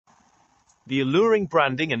The alluring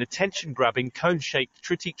branding and attention-grabbing cone-shaped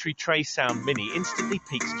TRETTITRE TreSound Mini instantly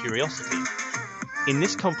piques curiosity. In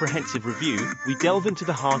this comprehensive review, we delve into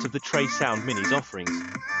the heart of the TreSound Mini's offerings,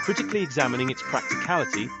 critically examining its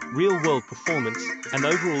practicality, real-world performance, and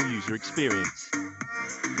overall user experience.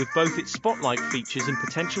 With both its spotlight features and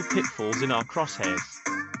potential pitfalls in our crosshairs.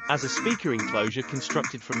 As a speaker enclosure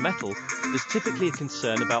constructed from metal, there's typically a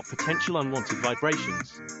concern about potential unwanted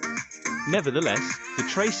vibrations. Nevertheless, the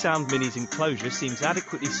TreSound Mini's enclosure seems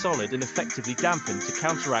adequately solid and effectively dampened to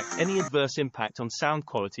counteract any adverse impact on sound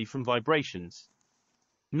quality from vibrations.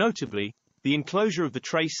 Notably, the enclosure of the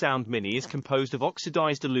TreSound Mini is composed of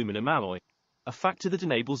oxidized aluminum alloy, a factor that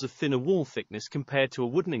enables a thinner wall thickness compared to a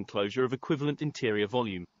wooden enclosure of equivalent interior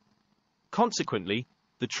volume. Consequently,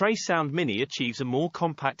 the TreSound Mini achieves a more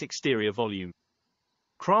compact exterior volume.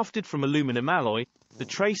 Crafted from aluminum alloy, the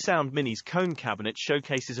TreSound Mini's cone cabinet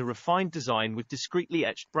showcases a refined design with discreetly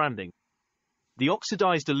etched branding. The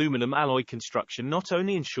oxidized aluminum alloy construction not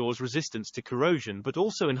only ensures resistance to corrosion but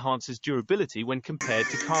also enhances durability when compared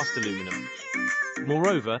to cast aluminum.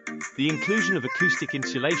 Moreover, the inclusion of acoustic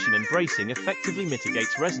insulation and bracing effectively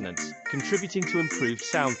mitigates resonance, contributing to improved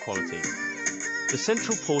sound quality. The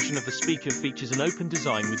central portion of the speaker features an open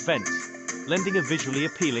design with vents, lending a visually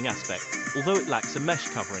appealing aspect, although it lacks a mesh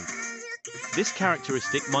covering. This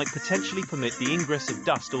characteristic might potentially permit the ingress of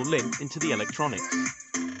dust or lint into the electronics.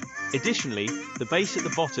 Additionally, the base at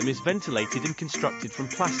the bottom is ventilated and constructed from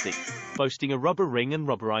plastic, boasting a rubber ring and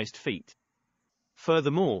rubberized feet.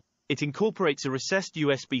 Furthermore, it incorporates a recessed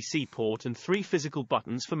USB-C port and 3 physical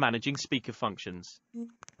buttons for managing speaker functions.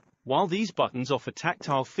 While these buttons offer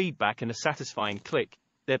tactile feedback and a satisfying click,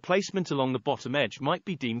 their placement along the bottom edge might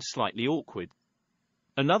be deemed slightly awkward.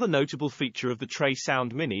 Another notable feature of the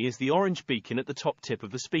TreSound Mini is the orange beacon at the top tip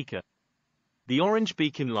of the speaker. The orange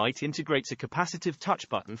beacon light integrates a capacitive touch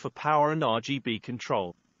button for power and RGB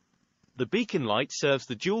control. The beacon light serves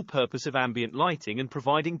the dual purpose of ambient lighting and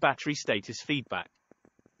providing battery status feedback.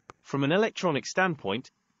 From an electronic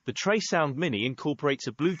standpoint, the TreSound Mini incorporates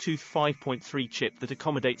a Bluetooth 5.3 chip that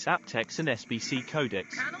accommodates aptX and SBC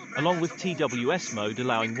codecs, along with TWS mode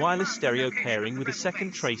allowing wireless stereo pairing with a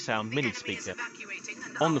second TreSound Mini speaker.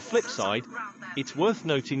 On the flip side, it's worth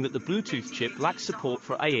noting that the Bluetooth chip lacks support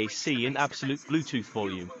for AAC and absolute Bluetooth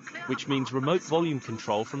volume, which means remote volume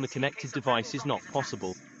control from the connected device is not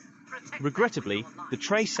possible. Regrettably, the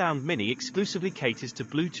TreSound Mini exclusively caters to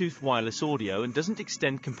Bluetooth wireless audio and doesn't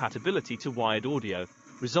extend compatibility to wired audio,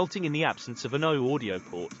 resulting in the absence of an audio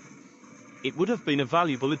port. It would have been a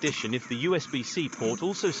valuable addition if the USB-C port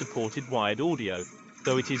also supported wired audio,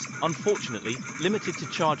 though it is, unfortunately, limited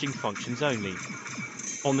to charging functions only.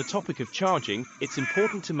 On the topic of charging, it's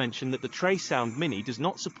important to mention that the TreSound Mini does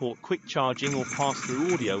not support quick charging or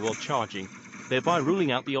pass-through audio while charging, thereby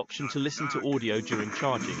ruling out the option to listen to audio during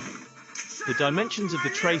charging. The dimensions of the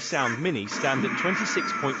TreSound Mini stand at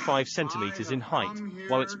 26.5 centimeters in height,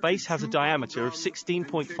 while its base has a diameter of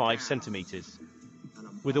 16.5 centimeters.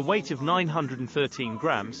 With a weight of 913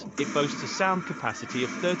 grams, it boasts a sound capacity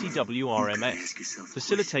of 30 WRMS,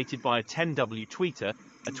 facilitated by a 10W tweeter,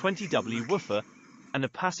 a 20W woofer, and a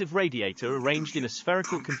passive radiator arranged in a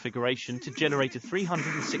spherical configuration to generate a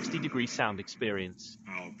 360-degree sound experience.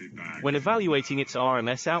 When evaluating its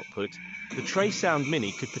RMS output, the TreSound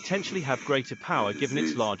Mini could potentially have greater power given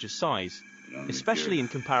its larger size, especially in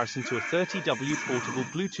comparison to a 30W portable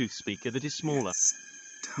Bluetooth speaker that is smaller.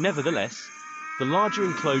 Nevertheless, the larger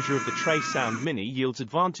enclosure of the TreSound Mini yields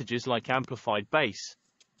advantages like amplified bass,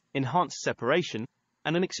 enhanced separation,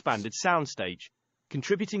 and an expanded soundstage,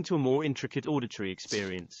 contributing to a more intricate auditory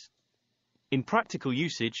experience. In practical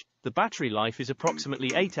usage, the battery life is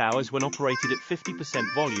approximately 8 hours when operated at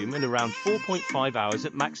 50% volume and around 4.5 hours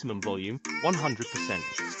at maximum volume,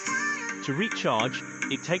 100%. To recharge,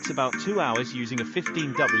 it takes about 2 hours using a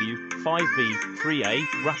 15W 5V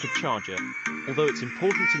 3A rapid charger, although it's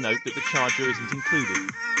important to note that the charger isn't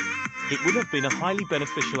included. It would have been a highly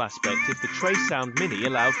beneficial aspect if the TreSound Mini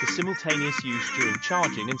allowed for simultaneous use during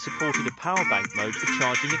charging and supported a power bank mode for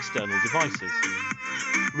charging external devices.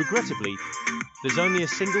 Regrettably, there's only a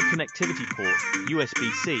single connectivity port,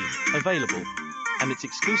 USB-C, available, and it's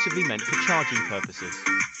exclusively meant for charging purposes.